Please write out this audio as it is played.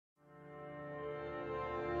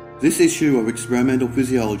This issue of Experimental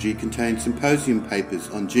Physiology contains symposium papers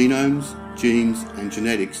on genomes, genes and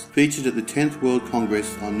genetics featured at the 10th World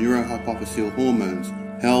Congress on Neurohypophyseal Hormones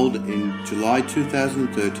held in July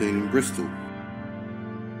 2013 in Bristol.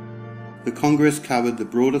 The Congress covered the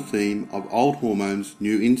broader theme of Old Hormones,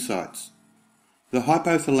 New Insights. The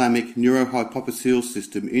hypothalamic neurohypophyseal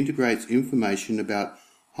system integrates information about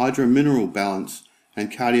hydromineral balance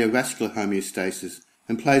and cardiovascular homeostasis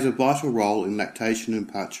and plays a vital role in lactation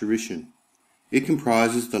and parturition. It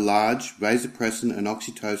comprises the large vasopressin and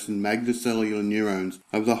oxytocin magnocellular neurons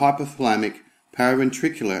of the hypothalamic,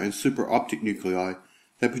 paraventricular and supraoptic nuclei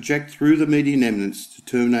that project through the median eminence to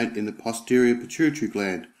terminate in the posterior pituitary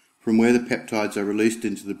gland, from where the peptides are released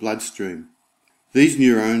into the bloodstream. These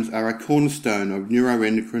neurons are a cornerstone of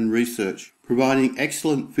neuroendocrine research, providing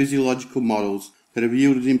excellent physiological models that have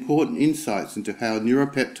yielded important insights into how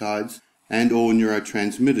neuropeptides and/or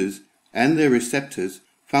neurotransmitters and their receptors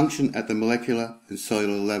function at the molecular and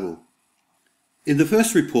cellular level. In the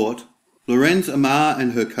first report, Lorenz Amar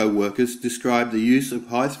and her co-workers described the use of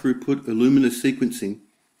high-throughput Illumina sequencing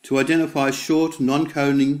to identify short,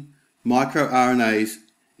 non-coding microRNAs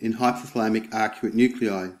in hypothalamic arcuate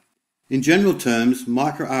nuclei. In general terms,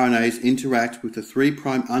 microRNAs interact with the 3'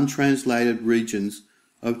 untranslated regions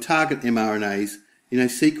of target mRNAs in a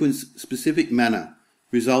sequence-specific manner,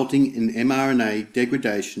 resulting in mRNA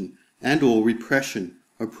degradation and/or repression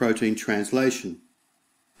of protein translation.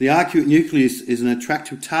 The arcuate nucleus is an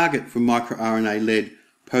attractive target for microRNA-led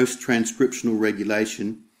post-transcriptional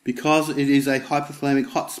regulation because it is a hypothalamic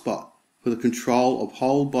hotspot for the control of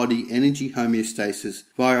whole-body energy homeostasis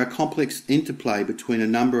via a complex interplay between a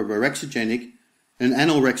number of orexigenic and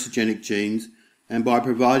anorexigenic genes and by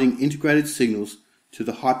providing integrated signals to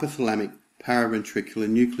the hypothalamic paraventricular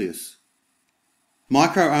nucleus.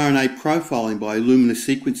 MicroRNA profiling by Illumina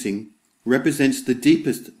sequencing represents the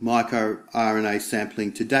deepest microRNA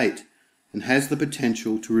sampling to date and has the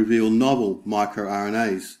potential to reveal novel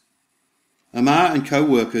microRNAs. Amar and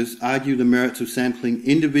co-workers argue the merits of sampling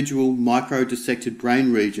individual microdissected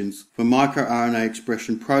brain regions for microRNA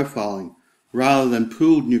expression profiling rather than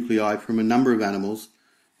pooled nuclei from a number of animals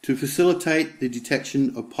to facilitate the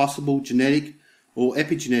detection of possible genetic or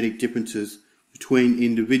epigenetic differences between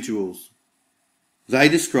individuals. They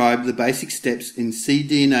describe the basic steps in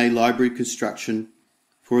cDNA library construction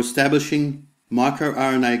for establishing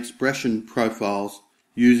microRNA expression profiles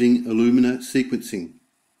using Illumina sequencing.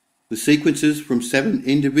 The sequences from 7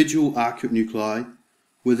 individual arcuate nuclei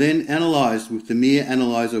were then analysed with the Mir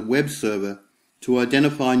Analyzer web server to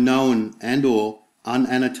identify known and/or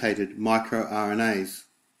unannotated microRNAs.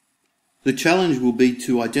 The challenge will be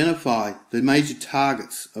to identify the major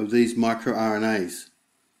targets of these microRNAs.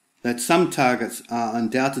 That some targets are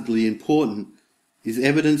undoubtedly important is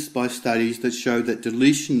evidenced by studies that show that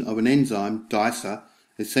deletion of an enzyme, DICER,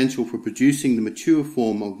 essential for producing the mature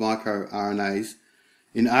form of microRNAs,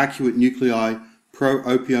 in arcuate nuclei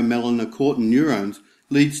pro-opiomelanocortin neurons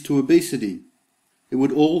leads to obesity. It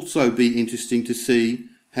would also be interesting to see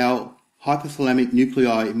how hypothalamic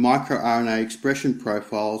nuclei microRNA expression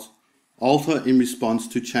profiles alter in response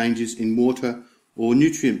to changes in water or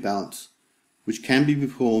nutrient balance, which can be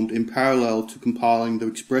performed in parallel to compiling the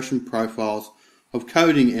expression profiles of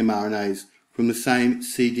coding mRNAs from the same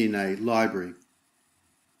cDNA library.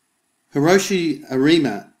 Hiroshi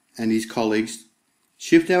Arima and his colleagues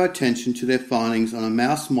shift our attention to their findings on a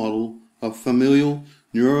mouse model of familial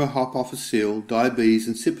neurohypophyseal diabetes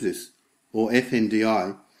insipidus, or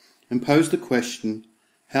FNDI, and pose the question,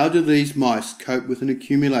 how do these mice cope with an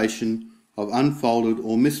accumulation of unfolded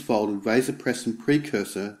or misfolded vasopressin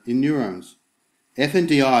precursor in neurons?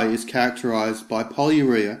 FNDI is characterized by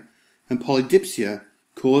polyuria and polydipsia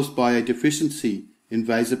caused by a deficiency in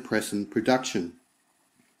vasopressin production.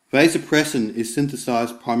 Vasopressin is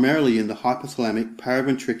synthesized primarily in the hypothalamic,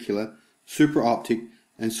 paraventricular, supraoptic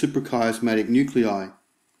and suprachiasmatic nuclei.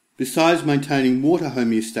 Besides maintaining water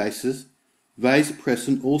homeostasis,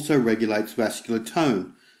 vasopressin also regulates vascular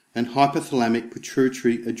tone and hypothalamic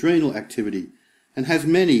pituitary adrenal activity and has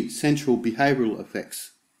many central behavioral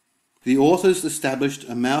effects. The authors established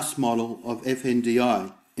a mouse model of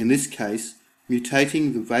FNDI, in this case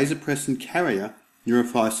mutating the vasopressin carrier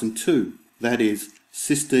neurophysin 2, that is,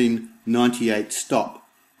 cysteine 98 stop,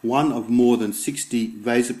 one of more than 60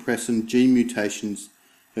 vasopressin gene mutations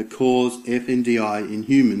that cause FNDI in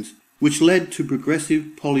humans, which led to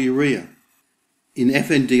progressive polyuria. In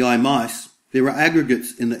FNDI mice, there are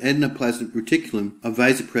aggregates in the endoplasmic reticulum of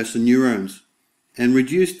vasopressin neurons, and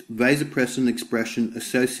reduced vasopressin expression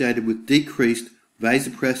associated with decreased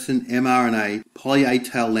vasopressin mRNA poly-A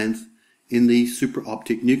tail length in the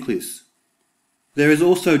supraoptic nucleus. There is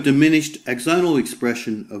also diminished axonal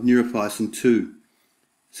expression of neurophysin 2,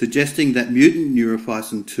 suggesting that mutant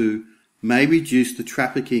neurophysin 2 may reduce the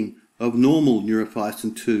trafficking of normal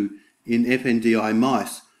neurophysin 2 in FNDI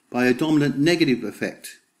mice by a dominant negative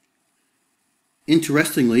effect.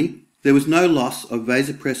 Interestingly, there was no loss of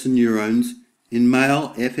vasopressin neurons in male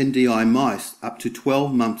FNDI mice up to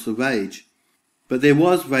 12 months of age, but there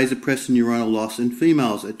was vasopressin neuronal loss in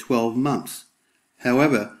females at 12 months.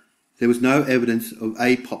 However, there was no evidence of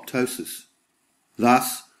apoptosis.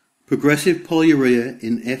 Thus, progressive polyuria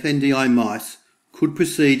in FNDI mice could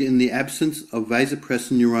proceed in the absence of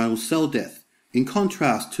vasopressin neuronal cell death, in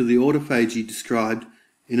contrast to the autophagy described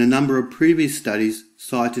in a number of previous studies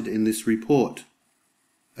cited in this report.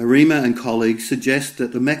 Arima and colleagues suggest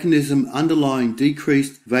that the mechanism underlying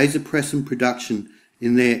decreased vasopressin production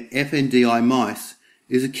in their FNDI mice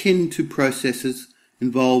is akin to processes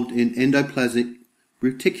involved in endoplasmic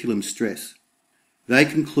reticulum stress. They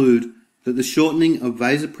conclude that the shortening of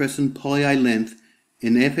vasopressin poly-A length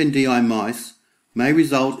in FNDI mice may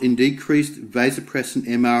result in decreased vasopressin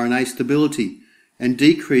mRNA stability and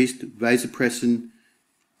decreased vasopressin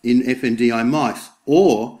in FNDI mice,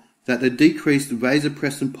 or that the decreased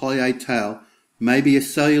vasopressin poly-A tail may be a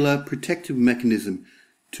cellular protective mechanism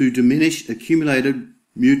to diminish accumulated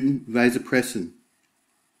mutant vasopressin.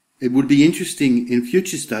 It would be interesting in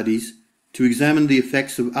future studies to examine the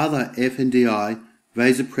effects of other FNDI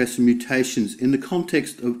vasopressin mutations in the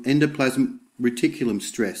context of endoplasmic reticulum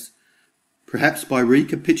stress, perhaps by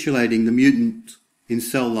recapitulating the mutants in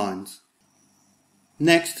cell lines.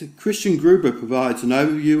 Next, Christian Gruber provides an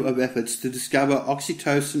overview of efforts to discover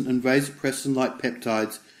oxytocin and vasopressin-like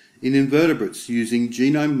peptides in invertebrates using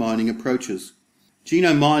genome mining approaches.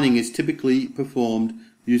 Genome mining is typically performed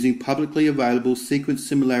using publicly available sequence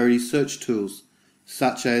similarity search tools,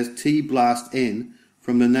 such as T-BLAST-N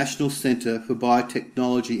from the National Center for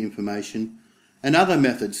Biotechnology Information, and other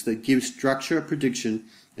methods that give structure prediction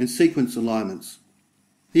and sequence alignments.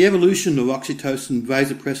 The evolution of oxytocin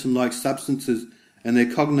vasopressin-like substances and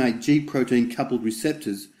their cognate G-protein coupled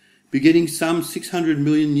receptors, beginning some 600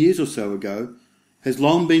 million years or so ago, has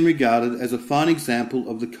long been regarded as a fine example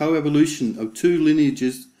of the coevolution of two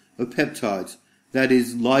lineages of peptides, that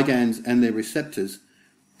is, ligands and their receptors,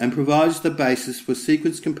 and provides the basis for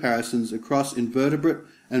sequence comparisons across invertebrate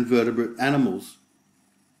and vertebrate animals.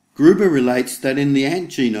 Gruber relates that in the ant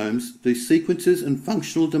genomes, the sequences and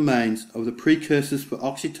functional domains of the precursors for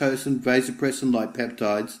oxytocin vasopressin-like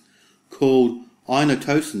peptides, called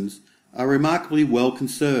inotocins, are remarkably well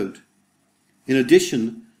conserved. In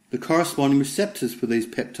addition, the corresponding receptors for these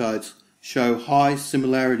peptides show high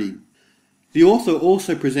similarity. The author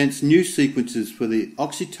also presents new sequences for the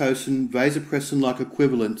oxytocin vasopressin-like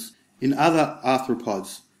equivalents in other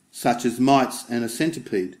arthropods, such as mites and a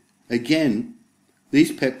centipede. Again,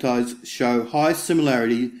 these peptides show high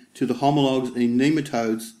similarity to the homologs in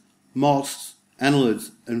nematodes, mollusks,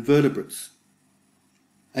 annelids, and vertebrates.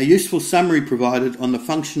 A useful summary provided on the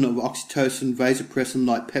function of oxytocin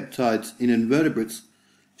vasopressin-like peptides in invertebrates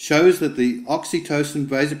shows that the oxytocin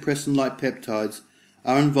vasopressin-like peptides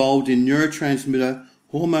are involved in neurotransmitter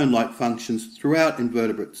hormone-like functions throughout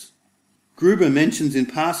invertebrates. Gruber mentions in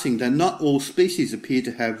passing that not all species appear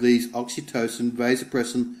to have these oxytocin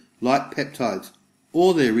vasopressin-like peptides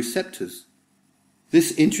or their receptors.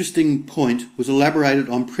 This interesting point was elaborated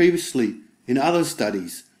on previously in other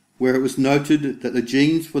studies, where it was noted that the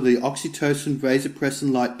genes for the oxytocin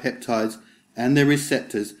vasopressin-like peptides and their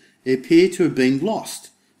receptors appear to have been lost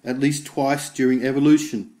at least twice during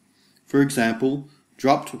evolution. For example,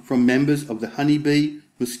 dropped from members of the honeybee,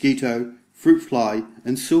 mosquito, fruit fly,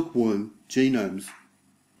 and silkworm genomes.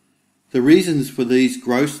 The reasons for these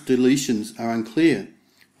gross deletions are unclear,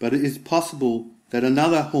 but it is possible that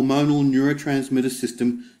another hormonal neurotransmitter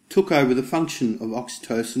system took over the function of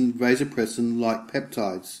oxytocin vasopressin-like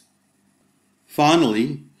peptides.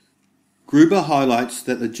 Finally, Gruber highlights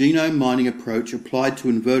that the genome mining approach applied to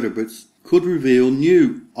invertebrates could reveal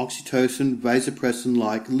new oxytocin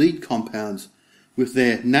vasopressin-like lead compounds with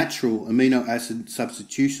their natural amino acid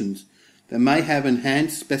substitutions that may have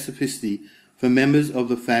enhanced specificity for members of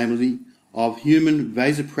the family of human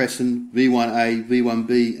vasopressin V1A,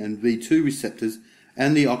 V1B, and V2 receptors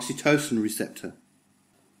and the oxytocin receptor.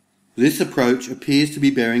 This approach appears to be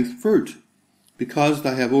bearing fruit because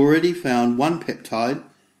they have already found one peptide,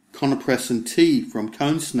 conopressin T from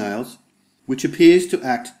cone snails, which appears to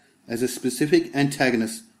act as a specific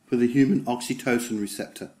antagonist for the human oxytocin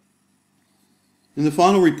receptor. In the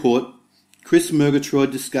final report, Chris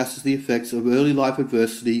Murgatroyd discusses the effects of early life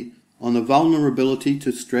adversity on the vulnerability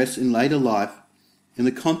to stress in later life in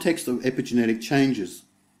the context of epigenetic changes.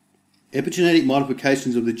 Epigenetic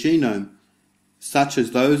modifications of the genome, such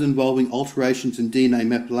as those involving alterations in DNA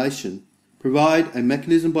methylation, provide a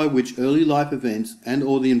mechanism by which early life events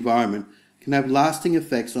and/or the environment can have lasting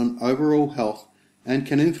effects on overall health and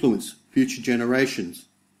can influence future generations.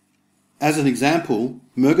 As an example,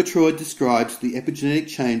 Murgatroyd describes the epigenetic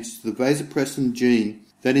changes to the vasopressin gene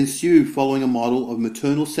that ensue following a model of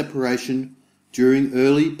maternal separation during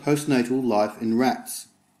early postnatal life in rats.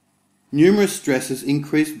 Numerous stresses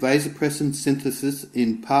increase vasopressin synthesis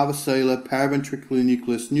in parvocellular paraventricular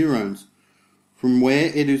nucleus neurons, from where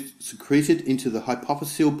it is secreted into the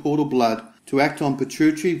hypophyseal portal blood to act on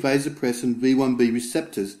pituitary vasopressin V1b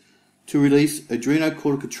receptors to release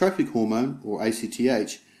adrenocorticotrophic hormone, or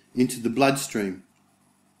ACTH, into the bloodstream.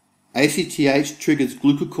 ACTH triggers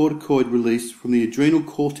glucocorticoid release from the adrenal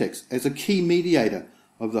cortex as a key mediator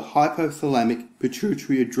of the hypothalamic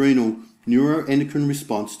pituitary adrenal neuroendocrine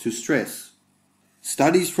response to stress.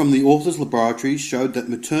 Studies from the author's laboratory showed that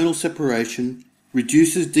maternal separation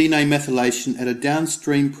reduces DNA methylation at a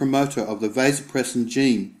downstream promoter of the vasopressin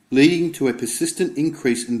gene, leading to a persistent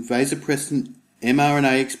increase in vasopressin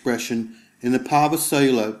mRNA expression in the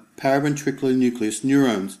parvocellular paraventricular nucleus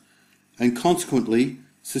neurons, and consequently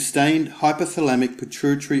sustained hypothalamic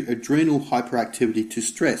pituitary adrenal hyperactivity to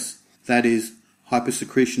stress, that is,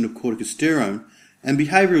 hypersecretion of corticosterone, and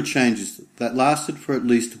behavioural changes that lasted for at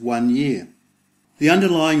least 1 year. The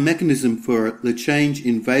underlying mechanism for the change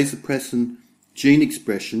in vasopressin gene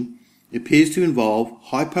expression appears to involve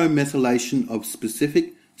hypomethylation of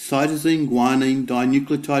specific cytosine guanine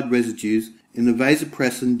dinucleotide residues in the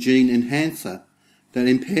vasopressin gene enhancer that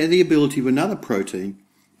impair the ability of another protein,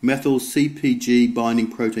 methyl CpG binding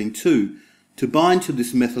protein 2, to bind to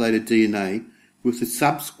this methylated DNA with the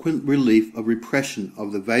subsequent relief of repression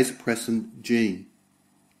of the vasopressin gene.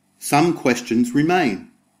 Some questions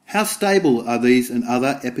remain. How stable are these and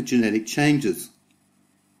other epigenetic changes?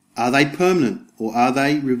 Are they permanent, or are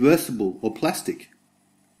they reversible or plastic?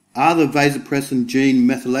 Are the vasopressin gene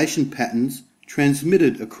methylation patterns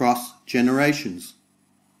transmitted across generations?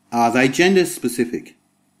 Are they gender specific?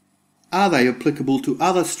 Are they applicable to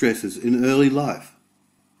other stresses in early life?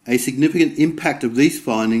 A significant impact of these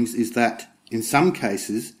findings is that, in some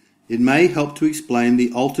cases, it may help to explain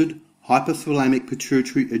the altered hypothalamic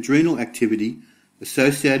pituitary adrenal activity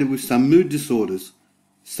associated with some mood disorders,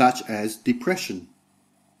 such as depression.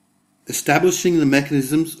 Establishing the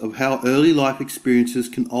mechanisms of how early life experiences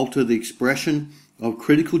can alter the expression of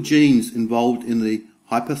critical genes involved in the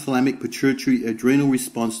hypothalamic pituitary adrenal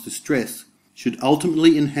response to stress should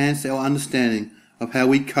ultimately enhance our understanding of how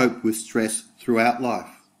we cope with stress throughout life.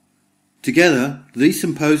 Together, these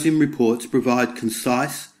symposium reports provide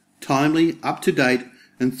concise, timely, up-to-date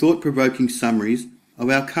and thought-provoking summaries of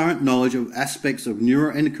our current knowledge of aspects of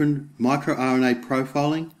neuroendocrine microRNA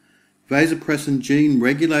profiling, vasopressin gene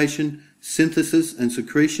regulation, synthesis and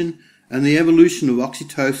secretion, and the evolution of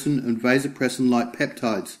oxytocin and vasopressin-like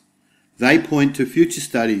peptides. They point to future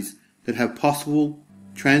studies that have possible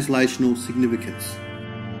translational significance.